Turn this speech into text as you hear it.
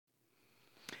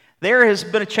There has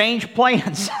been a change of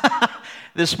plans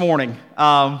this morning.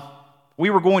 We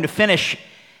were going to finish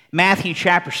Matthew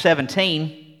chapter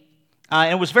 17,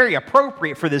 and it was very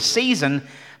appropriate for this season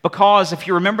because if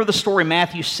you remember the story,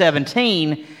 Matthew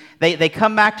 17, they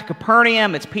come back to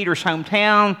Capernaum. It's Peter's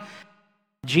hometown.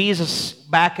 Jesus,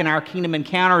 back in our Kingdom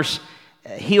Encounters,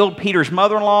 healed Peter's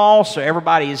mother-in-law, so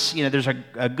everybody's, there's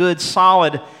a good,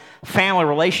 solid family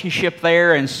relationship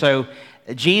there, and so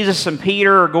Jesus and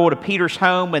Peter go to Peter's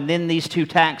home, and then these two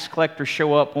tax collectors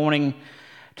show up wanting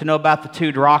to know about the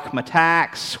 2 drachma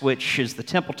tax, which is the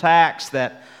temple tax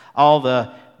that all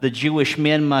the Jewish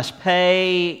men must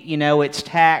pay. It's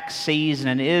tax season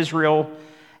in Israel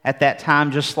at that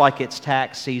time, just like it's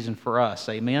tax season for us.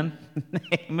 Amen?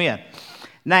 Amen.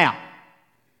 Now,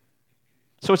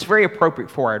 so it's very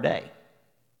appropriate for our day.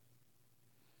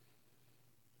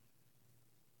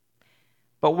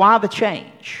 But why the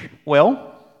change?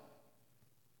 Well,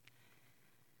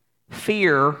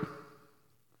 fear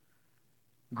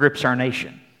grips our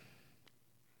nation.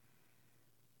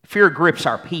 Fear grips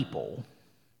our people.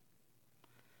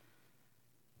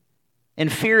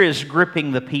 And fear is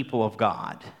gripping the people of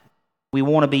God. We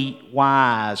want to be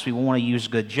wise. We want to use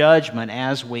good judgment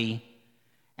as we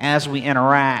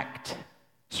interact,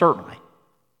 certainly.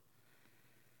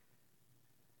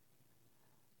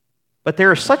 But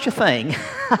there is such a thing.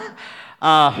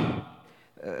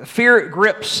 Fear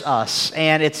grips us,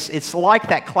 and it's like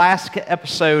that classic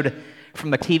episode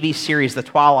from the TV series The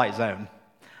Twilight Zone,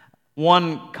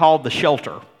 one called The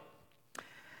Shelter.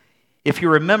 If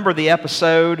you remember the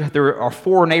episode, there are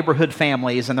 4 neighborhood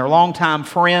families, and they're longtime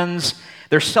friends.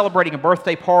 They're celebrating a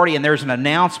birthday party, and there's an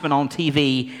announcement on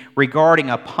TV regarding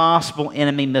a possible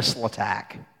enemy missile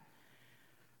attack.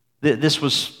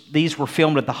 These were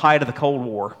filmed at the height of the Cold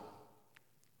War.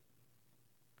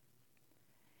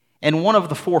 And one of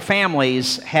the 4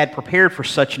 families had prepared for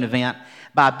such an event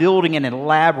by building an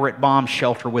elaborate bomb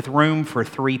shelter with room for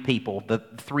 3 people, the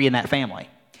 3 in that family.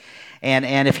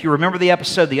 And if you remember the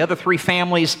episode, the other 3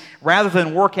 families, rather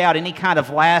than work out any kind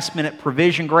of last-minute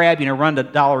provision grab, run to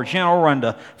Dollar General, run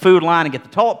to Food Line and get the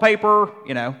toilet paper,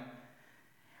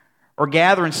 or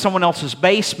gather in someone else's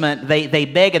basement, they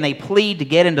beg and they plead to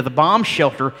get into the bomb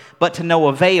shelter, but to no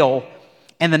avail.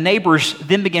 And the neighbors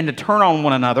then begin to turn on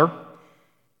one another.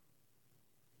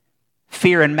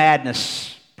 Fear and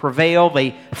madness prevail.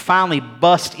 They finally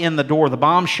bust in the door of the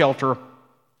bomb shelter,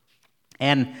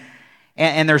 and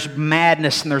there's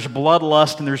madness, and there's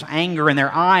bloodlust, and there's anger in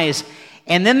their eyes.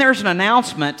 And then there's an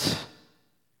announcement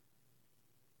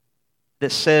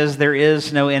that says there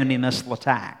is no enemy missile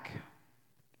attack.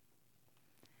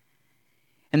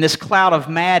 And this cloud of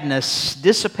madness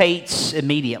dissipates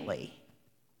immediately.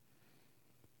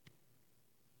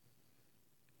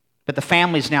 But the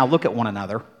families now look at one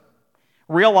another,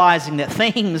 realizing that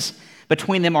things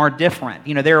between them are different.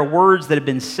 There are words that have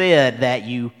been said that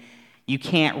you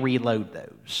can't reload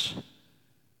those.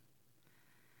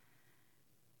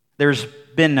 There's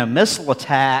been no missile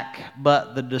attack,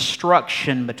 but the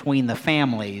destruction between the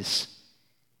families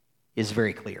is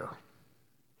very clear.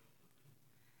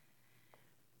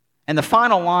 And the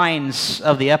final lines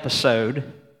of the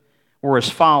episode were as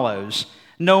follows: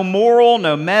 no moral,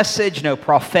 no message, no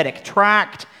prophetic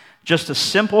tract, just a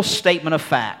simple statement of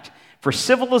fact. For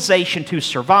civilization to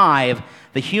survive,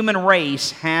 the human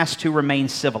race has to remain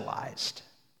civilized.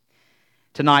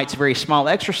 Tonight's very small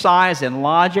exercise in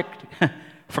logic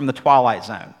from the Twilight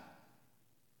Zone.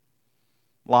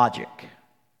 Logic.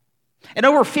 And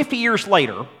over 50 years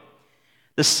later,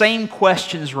 the same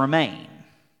questions remain.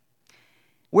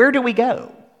 Where do we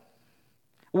go?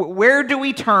 Where do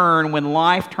we turn when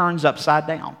life turns upside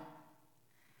down?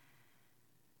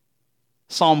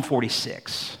 Psalm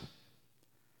 46.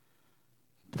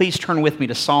 Please turn with me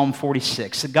to Psalm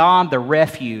 46. God, the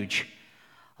refuge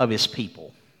of His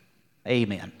people.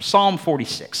 Amen. Psalm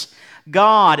 46.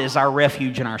 God is our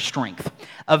refuge and our strength,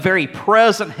 a very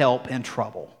present help in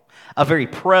trouble, a very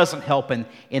present help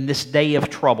in this day of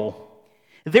trouble.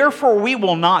 Therefore we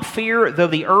will not fear, though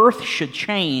the earth should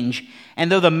change, and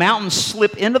though the mountains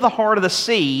slip into the heart of the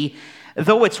sea,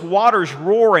 though its waters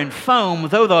roar and foam,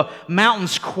 though the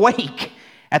mountains quake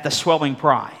at the swelling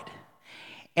pride.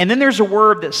 And then there's a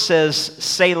word that says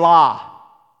Selah,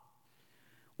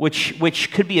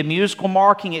 which could be a musical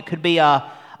marking. It could be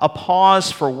a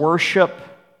pause for worship.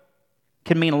 It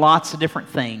can mean lots of different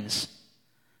things.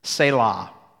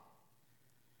 Selah.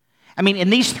 In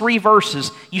these 3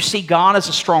 verses, you see God as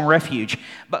a strong refuge,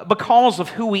 but because of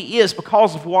who He is,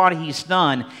 because of what He's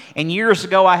done. And years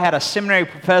ago, I had a seminary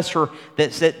professor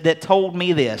that told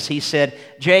me this. He said,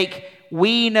 Jake,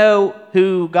 we know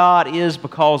who God is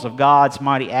because of God's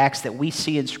mighty acts that we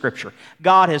see in Scripture.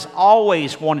 God has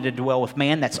always wanted to dwell with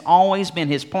man. That's always been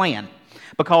His plan.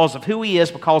 Because of who He is,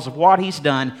 because of what He's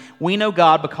done, we know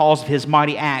God because of His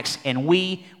mighty acts, and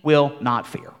we will not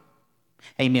fear.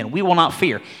 Amen. We will not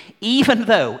fear. Even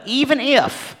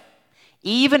if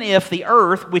the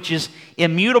earth, which is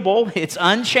immutable, it's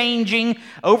unchanging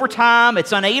over time,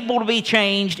 it's unable to be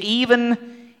changed,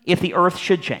 even if the earth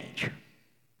should change.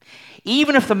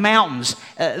 Even if the mountains,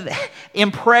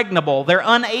 impregnable, they're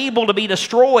unable to be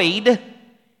destroyed,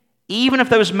 even if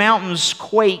those mountains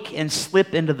quake and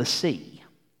slip into the sea.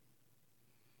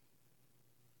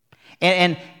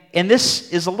 And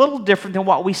this is a little different than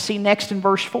what we see next in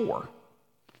verse 4.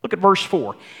 Look at verse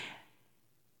 4.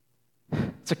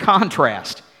 It's a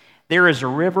contrast. There is a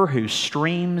river whose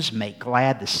streams make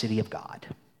glad the city of God,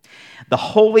 the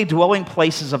holy dwelling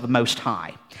places of the Most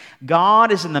High.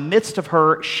 God is in the midst of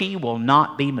her, she will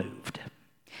not be moved.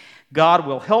 God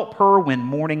will help her when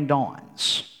morning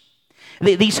dawns.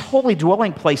 These holy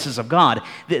dwelling places of God,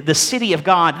 the city of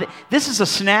God, this is a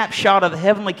snapshot of the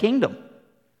heavenly kingdom.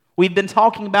 We've been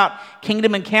talking about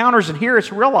kingdom encounters, and here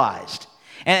it's realized.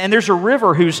 And there's a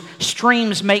river whose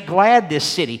streams make glad this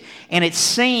city. And it's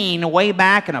seen way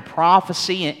back in a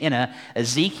prophecy in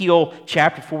Ezekiel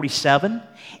chapter 47.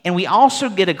 And we also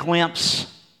get a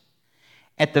glimpse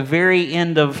at the very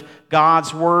end of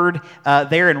God's Word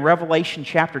there in Revelation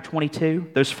chapter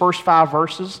 22, those first 5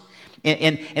 verses.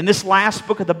 In this last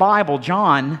book of the Bible,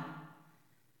 John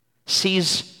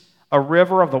sees a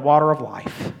river of the water of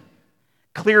life,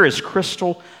 clear as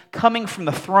crystal, coming from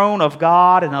the throne of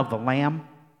God and of the Lamb.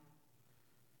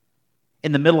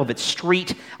 In the middle of its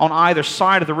street, on either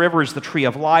side of the river, is the tree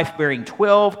of life, bearing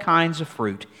 12 kinds of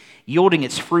fruit, yielding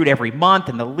its fruit every month,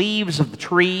 and the leaves of the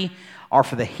tree are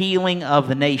for the healing of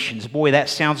the nations. Boy, that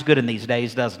sounds good in these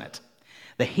days, doesn't it?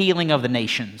 The healing of the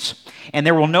nations. And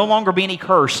there will no longer be any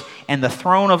curse, and the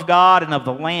throne of God and of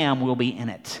the Lamb will be in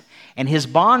it. And His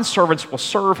bondservants will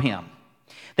serve Him.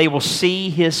 They will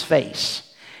see His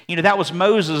face. You know, that was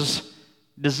Moses'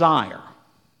 desire.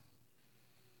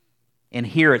 And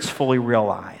here it's fully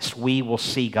realized. We will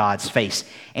see God's face,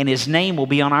 and His name will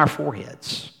be on our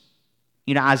foreheads.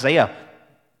 You know, Isaiah,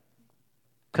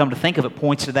 come to think of it,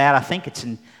 points to that. I think it's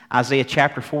in Isaiah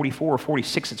chapter 44 or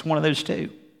 46. It's one of those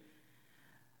two.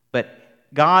 But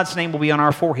God's name will be on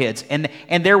our foreheads, and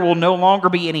there will no longer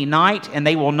be any night, and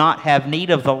they will not have need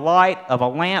of the light of a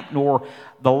lamp nor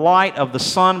the light of the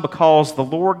sun, because the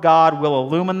Lord God will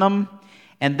illumine them,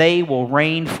 and they will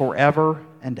reign forever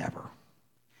and ever.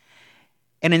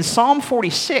 And in Psalm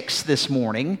 46 this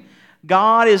morning,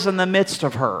 God is in the midst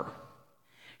of her.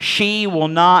 She will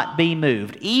not be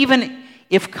moved, even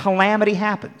if calamity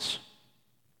happens.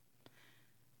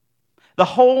 The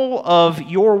whole of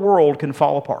your world can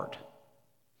fall apart.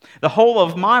 The whole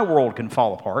of my world can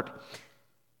fall apart.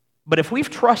 But if we've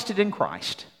trusted in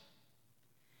Christ,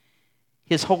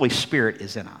 His Holy Spirit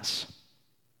is in us.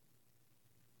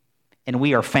 And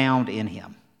we are found in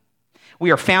Him. We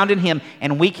are found in Him,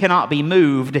 and we cannot be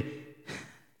moved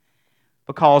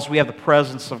because we have the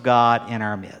presence of God in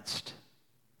our midst.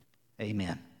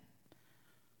 Amen.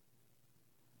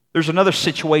 There's another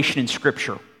situation in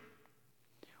Scripture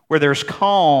where there's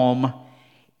calm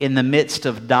in the midst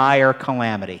of dire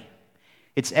calamity.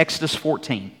 It's Exodus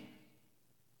 14.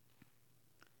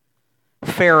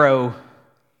 Pharaoh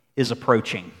is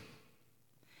approaching.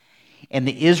 And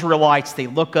the Israelites, they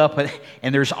look up,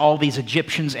 and there's all these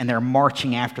Egyptians, and they're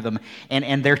marching after them.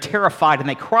 And they're terrified, and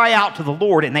they cry out to the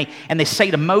Lord, and they say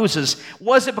to Moses,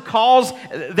 was it because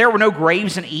there were no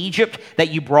graves in Egypt that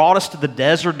you brought us to the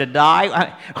desert to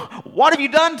die? What have you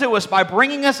done to us by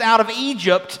bringing us out of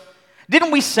Egypt?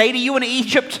 Didn't we say to you in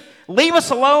Egypt, leave us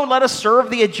alone, let us serve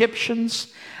the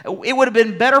Egyptians? It would have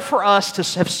been better for us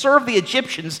to have served the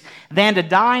Egyptians than to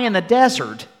die in the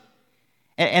desert.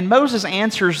 And Moses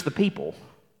answers the people,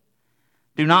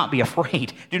 do not be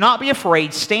afraid. Do not be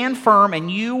afraid. Stand firm,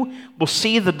 and you will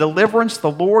see the deliverance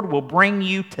the Lord will bring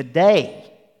you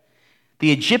today.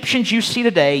 The Egyptians you see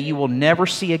today, you will never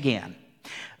see again.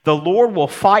 The Lord will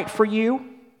fight for you.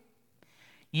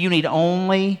 You need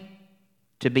only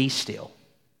to be still.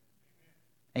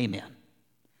 Amen.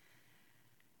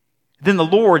 Then the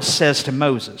Lord says to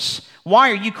Moses,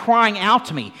 why are you crying out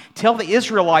to me? Tell the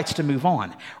Israelites to move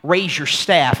on. Raise your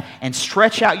staff and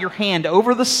stretch out your hand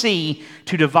over the sea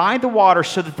to divide the water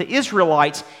so that the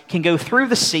Israelites can go through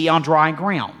the sea on dry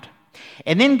ground.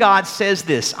 And then God says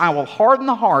this, I will harden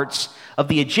the hearts of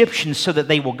the Egyptians so that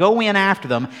they will go in after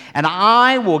them, and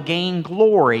I will gain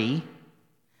glory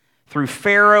through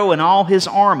Pharaoh and all his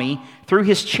army, through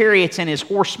his chariots and his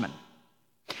horsemen.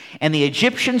 And the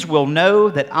Egyptians will know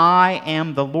that I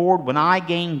am the Lord when I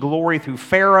gain glory through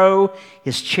Pharaoh,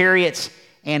 his chariots,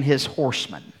 and his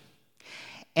horsemen.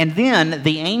 And then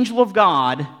the angel of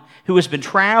God, who has been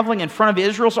traveling in front of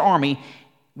Israel's army,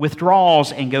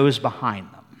 withdraws and goes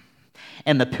behind them.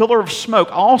 And the pillar of smoke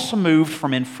also moved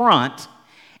from in front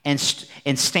and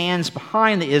stands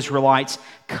behind the Israelites,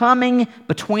 coming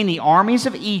between the armies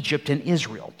of Egypt and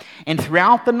Israel. And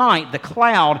throughout the night, the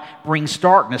cloud brings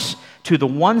darkness to the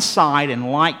one side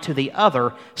and light to the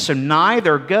other, so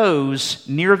neither goes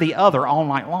near the other all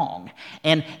night long.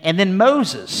 And then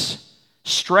Moses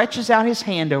stretches out his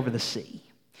hand over the sea.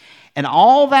 And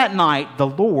all that night, the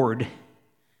Lord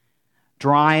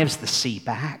drives the sea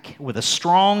back with a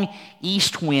strong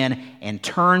east wind and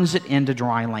turns it into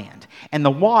dry land. And the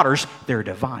waters, they're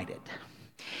divided.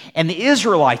 And the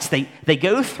Israelites, they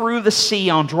go through the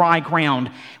sea on dry ground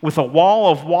with a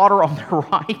wall of water on their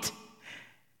right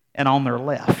and on their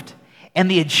left. And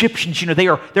the Egyptians,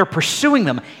 they're pursuing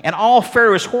them. And all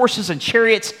Pharaoh's horses and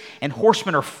chariots and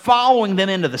horsemen are following them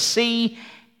into the sea.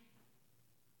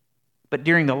 But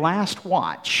during the last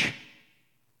watch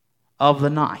of the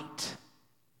night,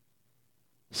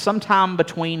 sometime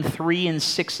between 3 and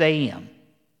 6 a.m.,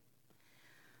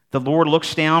 the Lord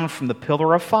looks down from the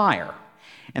pillar of fire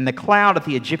and the cloud at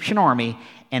the Egyptian army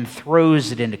and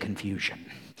throws it into confusion.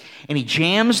 And he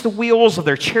jams the wheels of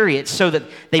their chariots so that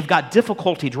they've got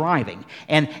difficulty driving.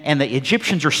 And the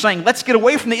Egyptians are saying, let's get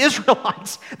away from the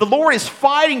Israelites. The Lord is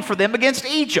fighting for them against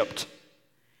Egypt.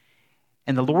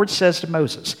 And the Lord says to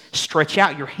Moses, stretch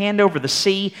out your hand over the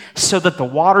sea so that the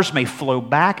waters may flow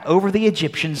back over the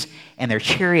Egyptians and their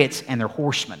chariots and their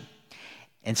horsemen.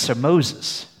 And so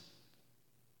Moses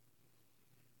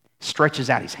stretches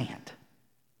out his hand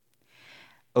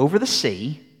over the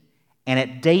sea, and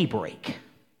at daybreak,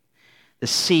 the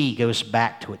sea goes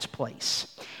back to its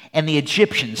place. And the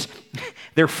Egyptians,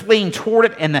 they're fleeing toward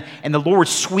it, and the Lord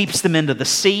sweeps them into the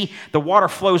sea. The water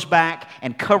flows back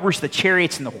and covers the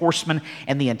chariots and the horsemen,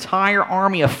 and the entire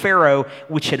army of Pharaoh,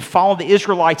 which had followed the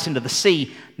Israelites into the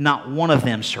sea, not one of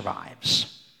them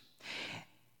survives.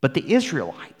 But the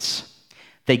Israelites,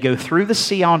 they go through the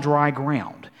sea on dry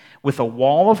ground with a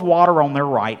wall of water on their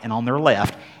right and on their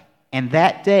left. And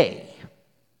that day,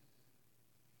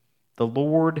 the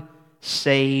Lord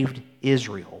saved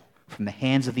Israel from the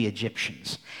hands of the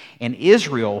Egyptians. And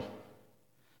Israel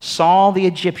saw the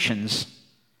Egyptians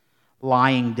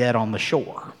lying dead on the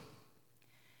shore.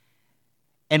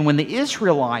 And when the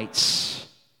Israelites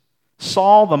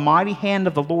saw the mighty hand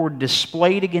of the Lord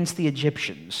displayed against the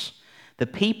Egyptians, the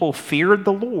people feared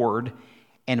the Lord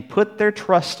and put their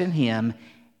trust in him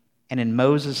and in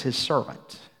Moses his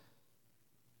servant.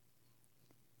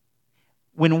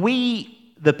 When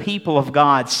we, the people of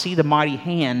God, see the mighty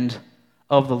hand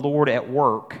of the Lord at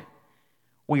work,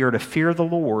 we are to fear the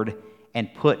Lord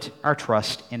and put our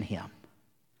trust in him.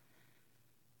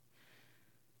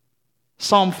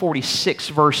 Psalm 46,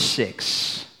 verse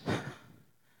 6.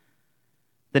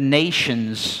 The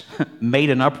nations made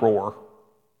an uproar.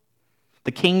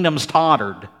 The kingdoms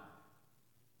tottered.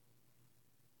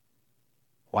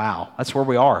 Wow, that's where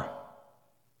we are.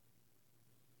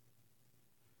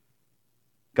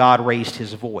 God raised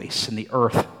his voice, and the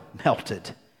earth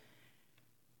melted.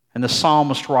 And the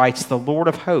psalmist writes, the Lord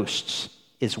of hosts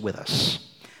is with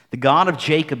us. The God of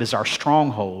Jacob is our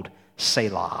stronghold,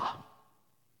 Selah.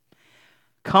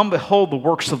 Come behold the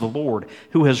works of the Lord,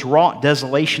 who has wrought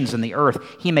desolations in the earth.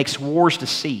 He makes wars to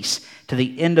cease to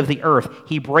the end of the earth.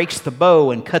 He breaks the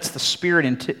bow and cuts the spear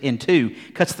in two.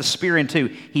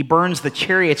 He burns the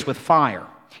chariots with fire.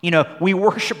 We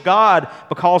worship God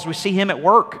because we see him at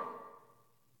work.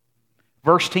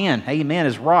 Verse 10, amen,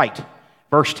 is right.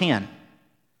 Verse 10,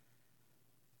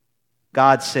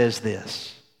 God says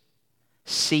this,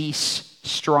 cease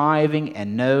striving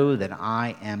and know that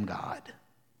I am God.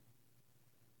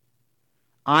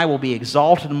 I will be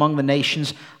exalted among the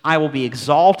nations. I will be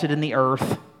exalted in the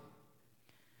earth.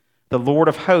 The Lord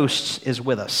of hosts is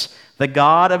with us. The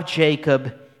God of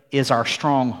Jacob is our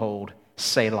stronghold,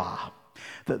 Selah.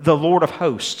 The Lord of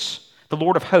hosts,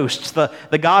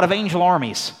 the God of angel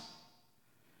armies,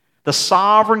 the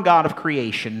sovereign God of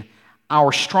creation,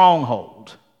 our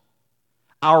stronghold,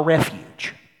 our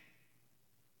refuge.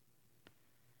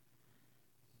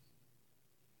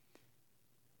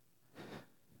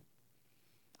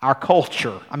 Our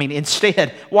culture,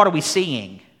 instead, what are we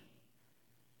seeing?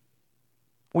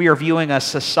 We are viewing a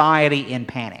society in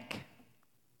panic.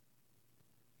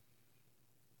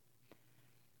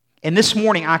 And this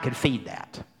morning I could feed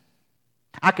that.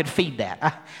 I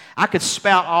could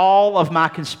spout all of my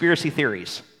conspiracy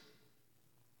theories.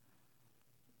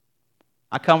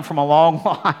 I come from a long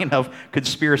line of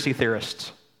conspiracy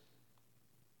theorists.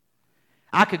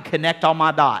 I could connect all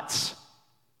my dots.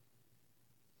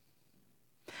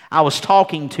 I was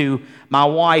talking to my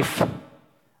wife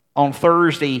on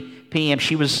Thursday p.m.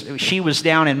 She was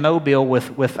down in Mobile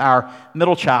with our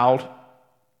middle child.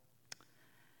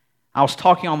 I was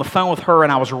talking on the phone with her,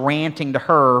 and I was ranting to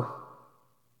her.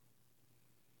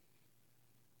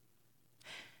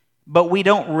 But we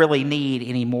don't really need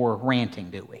any more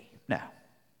ranting, do we? No.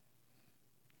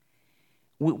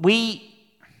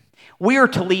 We are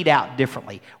to lead out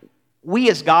differently. We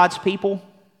as God's people,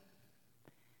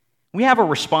 we have a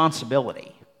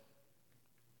responsibility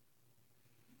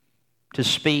to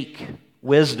speak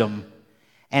wisdom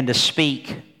and to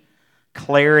speak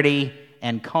clarity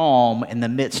and calm in the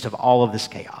midst of all of this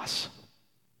chaos.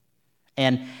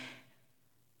 And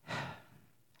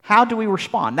how do we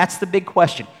respond? That's the big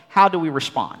question. How do we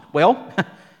respond? Well,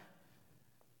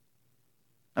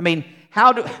 I mean,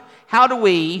 how do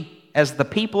we, as the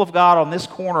people of God on this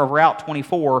corner of Route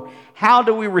 24, how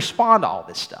do we respond to all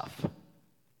this stuff?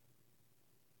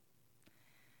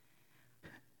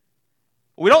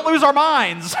 We don't lose our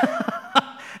minds.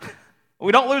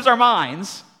 We don't lose our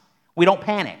minds. We don't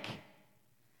panic.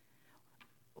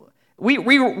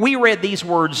 We read these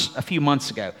words a few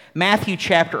months ago. Matthew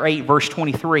chapter 8, verse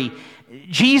 23.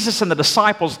 Jesus and the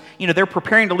disciples, they're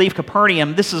preparing to leave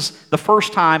Capernaum. This is the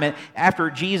first time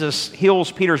after Jesus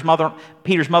heals Peter's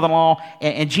mother-in-law,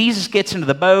 and Jesus gets into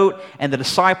the boat, and the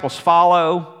disciples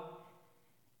follow.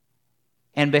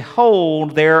 And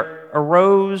behold, there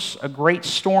arose a great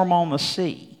storm on the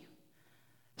sea,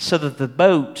 so that the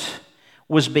boat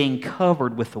was being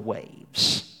covered with the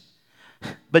waves.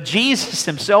 But Jesus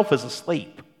himself is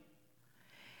asleep.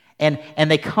 And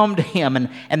they come to him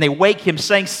and they wake him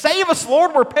saying, "Save us,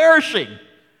 Lord, we're perishing."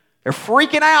 They're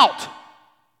freaking out.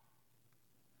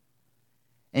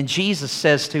 And Jesus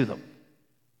says to them,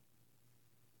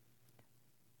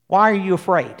 "Why are you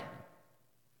afraid?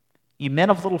 You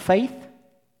men of little faith?"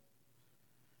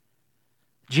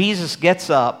 Jesus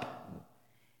gets up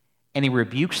and he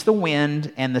rebukes the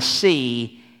wind and the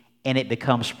sea, and it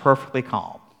becomes perfectly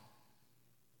calm.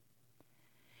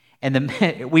 And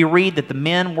we read that the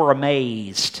men were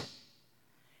amazed.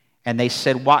 And they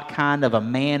said, "What kind of a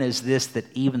man is this that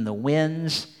even the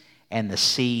winds and the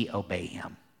sea obey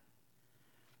him?"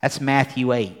 That's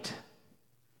Matthew 8.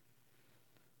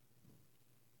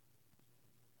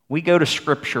 We go to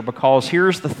Scripture because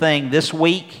here's the thing. This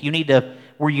week,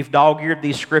 where you've dog-eared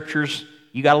these Scriptures,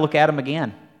 you got to look at them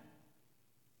again.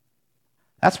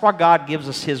 That's why God gives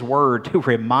us His Word, to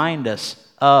remind us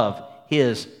of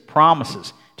His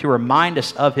promises, to remind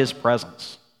us of His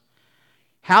presence.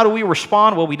 How do we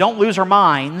respond? Well, we don't lose our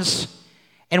minds,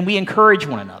 and we encourage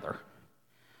one another.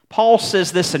 Paul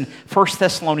says this in 1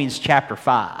 Thessalonians chapter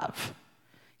 5.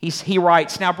 He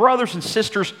writes, "Now, brothers and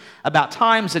sisters, about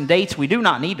times and dates we do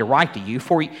not need to write to you,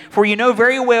 for you know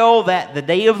very well that the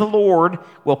day of the Lord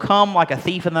will come like a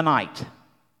thief in the night.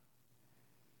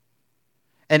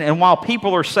 And while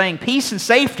people are saying peace and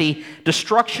safety,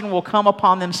 destruction will come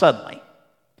upon them suddenly,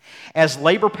 as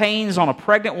labor pains on a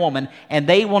pregnant woman, and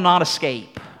they will not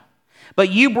escape. But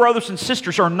you, brothers and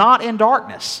sisters, are not in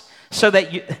darkness, so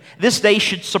that this day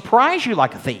should surprise you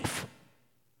like a thief.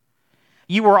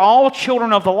 You are all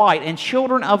children of the light and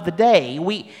children of the day.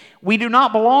 We do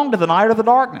not belong to the night or the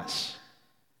darkness.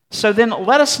 So then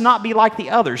let us not be like the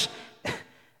others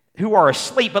who are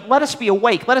asleep, but let us be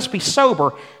awake, let us be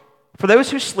sober. For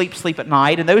those who sleep, sleep at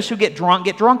night, and those who get drunk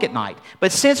at night.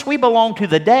 But since we belong to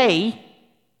the day,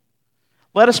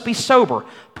 let us be sober,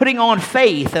 putting on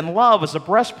faith and love as a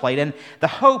breastplate, and the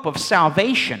hope of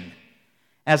salvation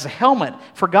as a helmet.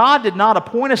 For God did not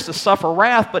appoint us to suffer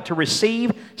wrath, but to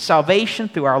receive salvation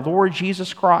through our Lord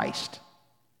Jesus Christ."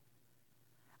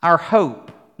 Our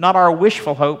hope, not our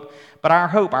wishful hope, but our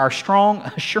hope, our strong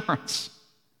assurance.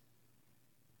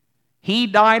 He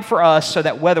died for us so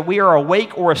that whether we are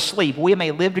awake or asleep, we may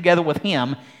live together with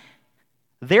Him.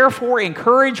 Therefore,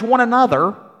 encourage one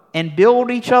another and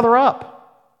build each other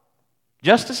up,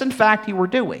 just as in fact you were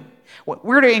doing.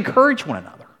 We're to encourage one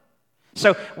another.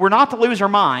 So we're not to lose our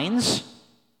minds.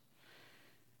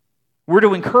 We're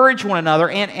to encourage one another,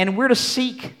 and we're to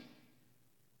seek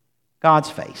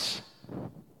God's face.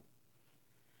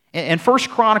 In 1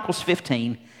 Chronicles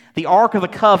 15, the Ark of the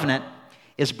Covenant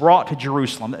is brought to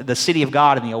Jerusalem, the city of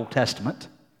God in the Old Testament.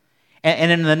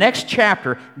 And in the next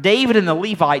chapter, David and the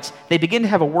Levites, they begin to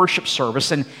have a worship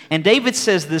service. And David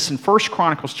says this in 1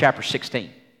 Chronicles chapter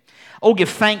 16. Oh, give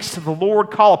thanks to the Lord,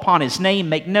 call upon His name,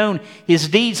 make known His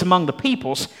deeds among the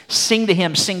peoples. Sing to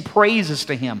Him, sing praises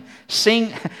to Him.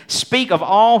 Speak of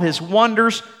all His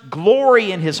wonders,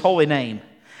 glory in His holy name.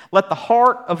 Let the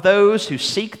heart of those who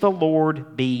seek the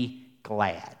Lord be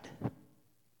glad.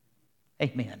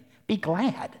 Amen. Be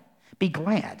glad. Be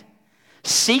glad.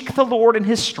 Seek the Lord in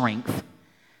His strength.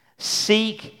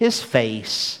 Seek His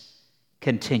face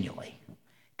continually.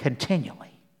 Continually.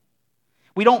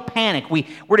 We don't panic.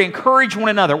 We're to encourage one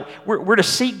another. We're to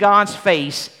seek God's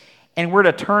face, and we're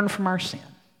to turn from our sin.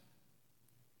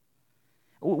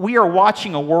 We are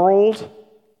watching a world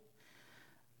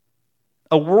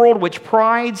which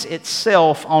prides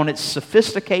itself on its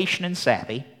sophistication and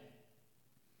savvy.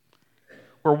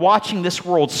 We're watching this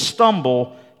world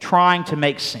stumble trying to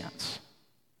make sense.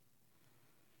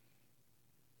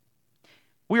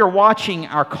 We are watching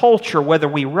our culture, whether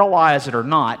we realize it or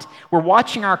not, we're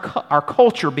watching our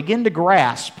culture begin to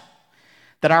grasp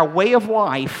that our way of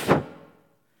life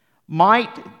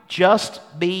might just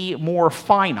be more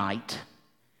finite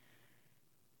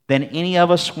than any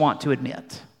of us want to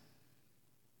admit.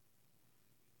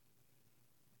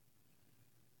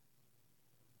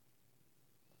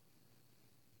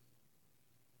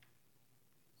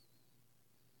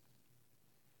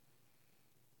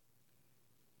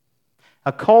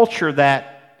 A culture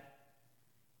that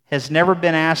has never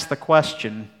been asked the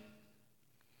question,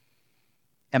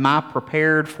 am I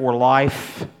prepared for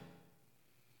life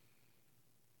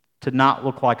to not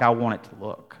look like I want it to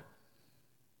look?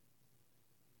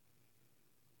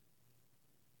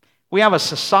 We have a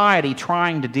society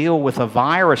trying to deal with a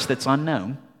virus that's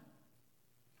unknown.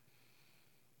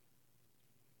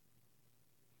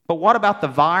 But what about the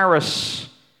virus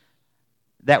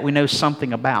that we know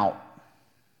something about?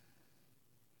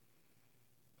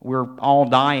 We're all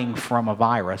dying from a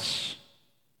virus,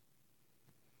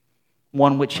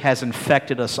 one which has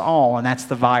infected us all, and that's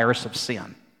the virus of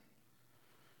sin.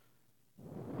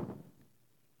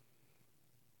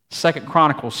 2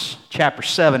 Chronicles chapter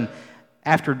 7,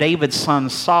 after David's son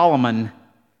Solomon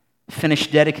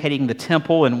finished dedicating the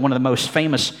temple in one of the most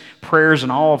famous prayers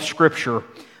in all of Scripture,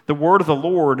 the word of the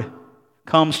Lord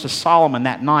comes to Solomon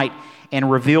that night and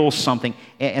reveals something.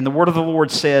 And the word of the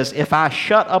Lord says, if I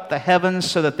shut up the heavens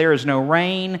so that there is no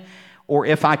rain, or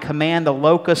if I command the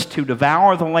locust to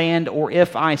devour the land, or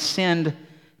if I send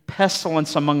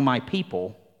pestilence among my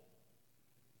people,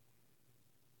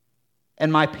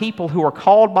 and my people who are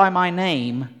called by my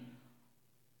name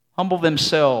humble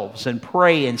themselves and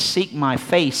pray and seek my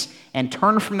face and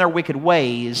turn from their wicked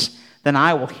ways, then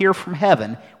I will hear from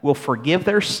heaven, will forgive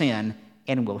their sin,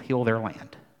 and will heal their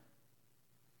land.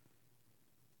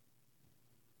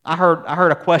 I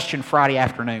heard a question Friday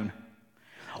afternoon.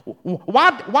 Why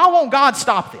won't God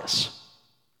stop this?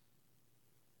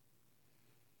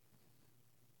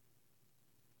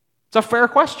 It's a fair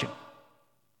question.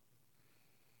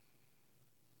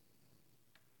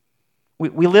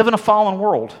 We live in a fallen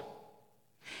world.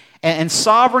 And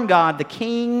sovereign God, the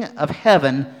King of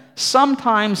heaven,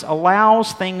 sometimes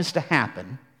allows things to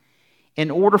happen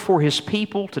in order for His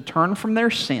people to turn from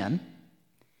their sin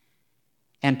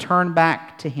and turn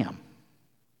back to Him.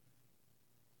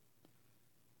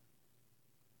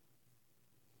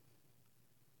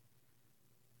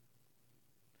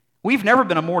 We've never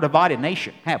been a more divided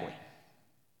nation, have we?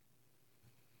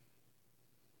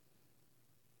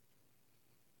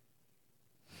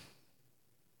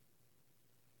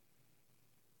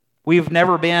 We've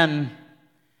never been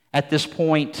at this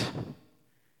point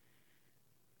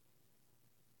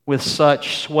with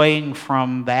such swaying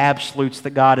from the absolutes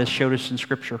that God has showed us in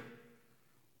Scripture.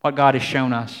 What God has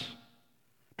shown us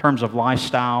in terms of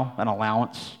lifestyle and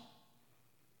allowance.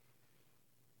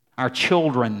 Our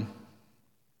children.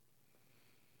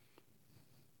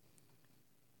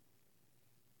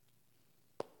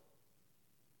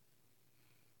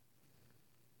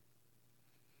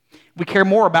 We care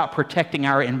more about protecting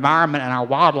our environment and our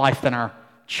wildlife than our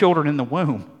children in the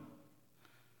womb.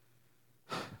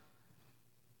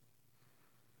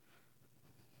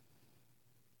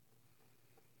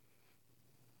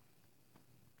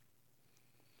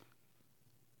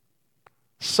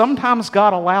 Sometimes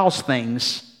God allows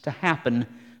things to happen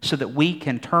so that we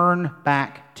can turn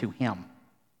back to Him.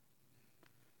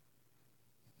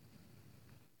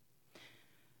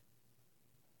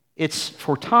 It's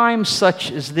for times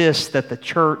such as this that the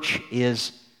church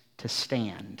is to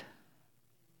stand.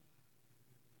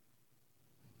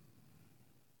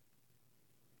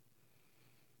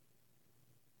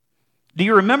 Do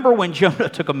you remember when Jonah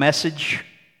took a message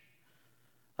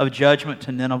of judgment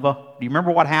to Nineveh? Do you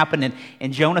remember what happened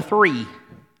in Jonah 3?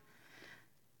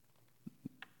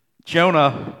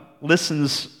 Jonah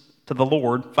listens to the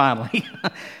Lord, finally,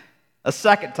 a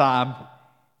second time.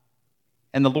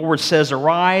 And the Lord says,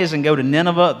 "Arise and go to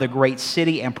Nineveh, the great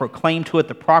city, and proclaim to it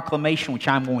the proclamation which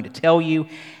I'm going to tell you."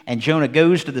 And Jonah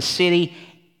goes to the city,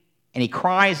 and he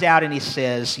cries out and he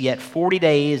says, "Yet 40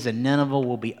 days and Nineveh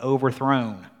will be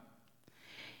overthrown."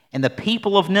 And the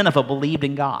people of Nineveh believed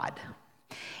in God.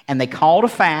 And they called a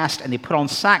fast, and they put on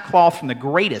sackcloth from the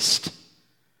greatest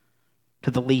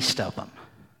to the least of them,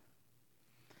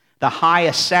 the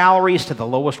highest salaries to the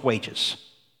lowest wages.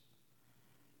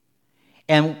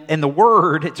 And the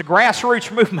word, it's a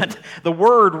grassroots movement, the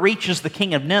word reaches the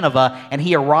king of Nineveh, and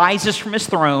he arises from his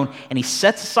throne, and he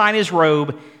sets aside his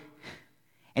robe,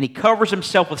 and he covers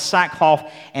himself with sackcloth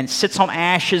and sits on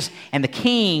ashes, and the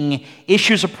king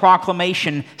issues a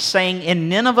proclamation saying, "In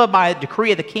Nineveh, by a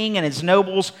decree of the king and his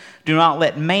nobles, do not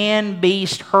let man,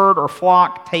 beast, herd, or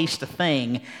flock taste a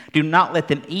thing. Do not let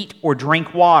them eat or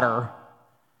drink water."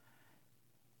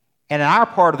 And in our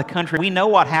part of the country, we know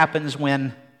what happens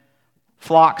when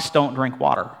flocks don't drink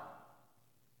water.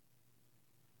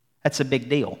 That's a big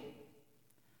deal.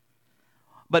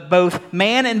 But both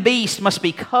man and beast must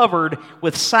be covered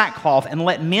with sackcloth, and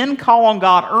let men call on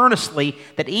God earnestly,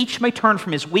 that each may turn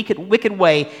from his wicked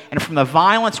way and from the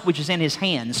violence which is in his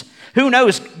hands. Who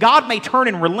knows? God may turn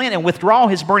and relent and withdraw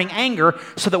his burning anger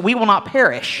so that we will not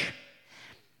perish.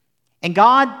 And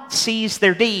God sees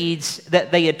their deeds,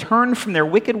 that they had turned from their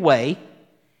wicked way.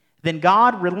 Then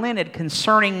God relented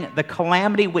concerning the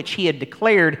calamity which he had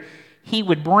declared he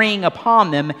would bring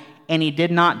upon them, and he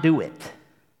did not do it.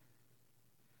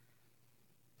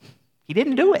 He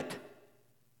didn't do it.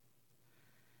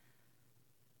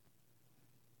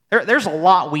 There's a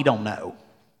lot we don't know.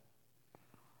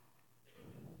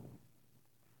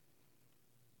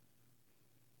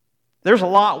 There's a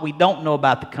lot we don't know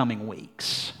about the coming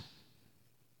weeks.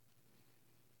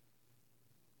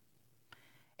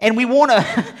 And we want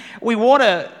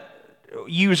to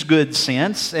use good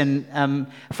sense.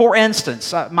 And for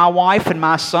instance, my wife and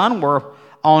my son were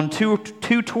on two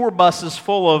tour buses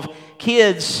full of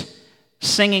kids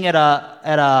singing at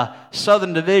a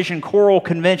Southern Division choral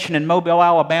convention in Mobile,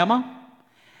 Alabama.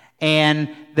 And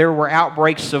there were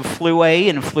outbreaks of flu A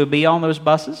and flu B on those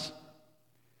buses.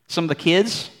 Some of the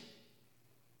kids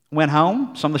went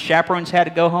home. Some of the chaperones had to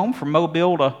go home from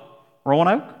Mobile to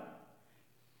Roanoke.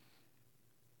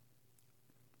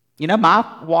 You know, my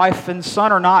wife and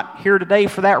son are not here today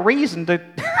for that reason, to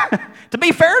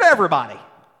be fair to everybody.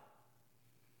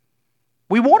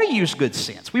 We want to use good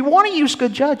sense. We want to use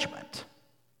good judgment.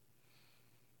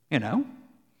 You know,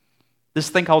 this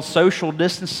thing called social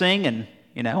distancing, and,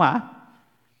 you know,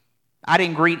 I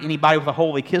didn't greet anybody with a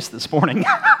holy kiss this morning.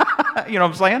 You know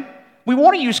what I'm saying? We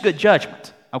want to use good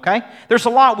judgment, okay? There's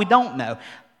a lot we don't know,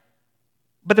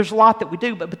 but there's a lot that we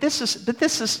do. But this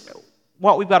is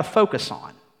what we've got to focus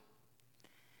on.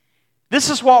 This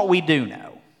is what we do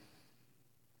know.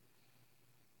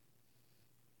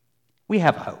 We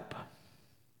have hope.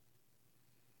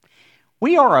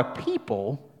 We are a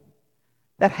people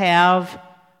that have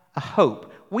a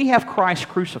hope. We have Christ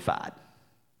crucified.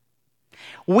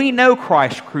 We know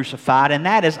Christ crucified, and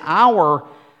that is our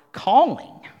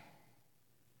calling.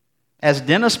 As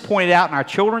Dennis pointed out in our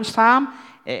children's time,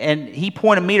 and he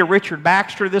pointed me to Richard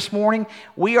Baxter this morning,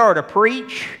 we are to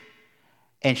preach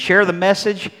and share the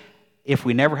message if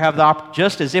we never have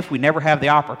just as if we never have the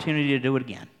opportunity to do it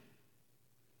again.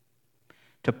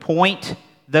 To point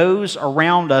those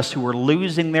around us who are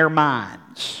losing their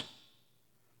minds,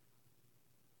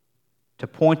 to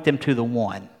point them to the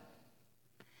one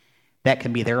that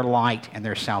can be their light and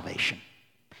their salvation.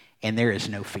 And there is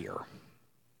no fear.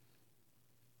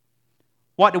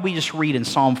 What did we just read in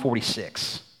Psalm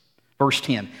 46, verse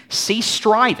 10? Cease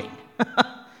striving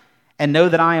and know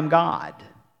that I am God.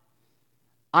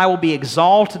 I will be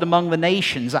exalted among the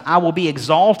nations. I will be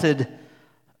exalted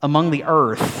among the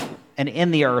earth and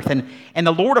in the earth. And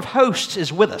the Lord of hosts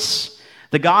is with us.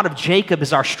 The God of Jacob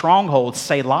is our stronghold,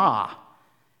 Selah.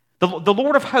 The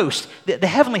Lord of hosts, the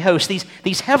heavenly hosts,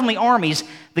 these heavenly armies,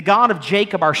 the God of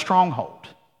Jacob, our stronghold.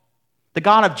 The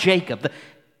God of Jacob,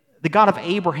 the God of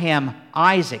Abraham,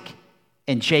 Isaac,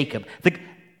 and Jacob.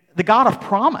 The God of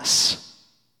promise.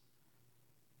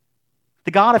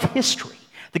 The God of history.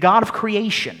 The God of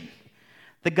creation.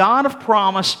 The God of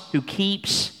promise who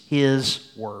keeps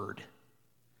his word.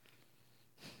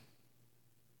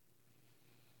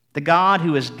 The God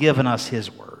who has given us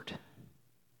his word.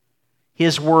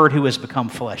 His word who has become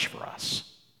flesh for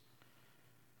us.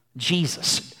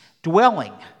 Jesus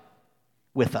dwelling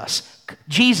with us.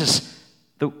 Jesus,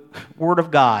 the word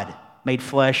of God, made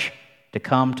flesh to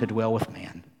come to dwell with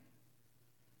man.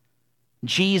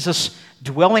 Jesus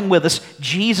dwelling with us,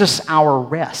 Jesus our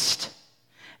rest,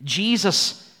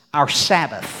 Jesus our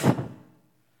Sabbath.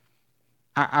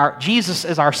 Jesus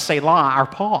is our Selah, our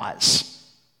pause.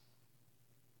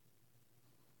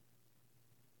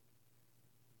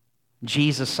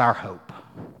 Jesus our hope.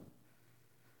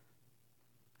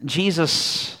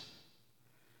 Jesus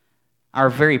our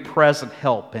very present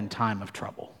help in time of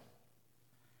trouble.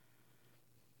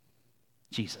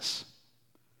 Jesus.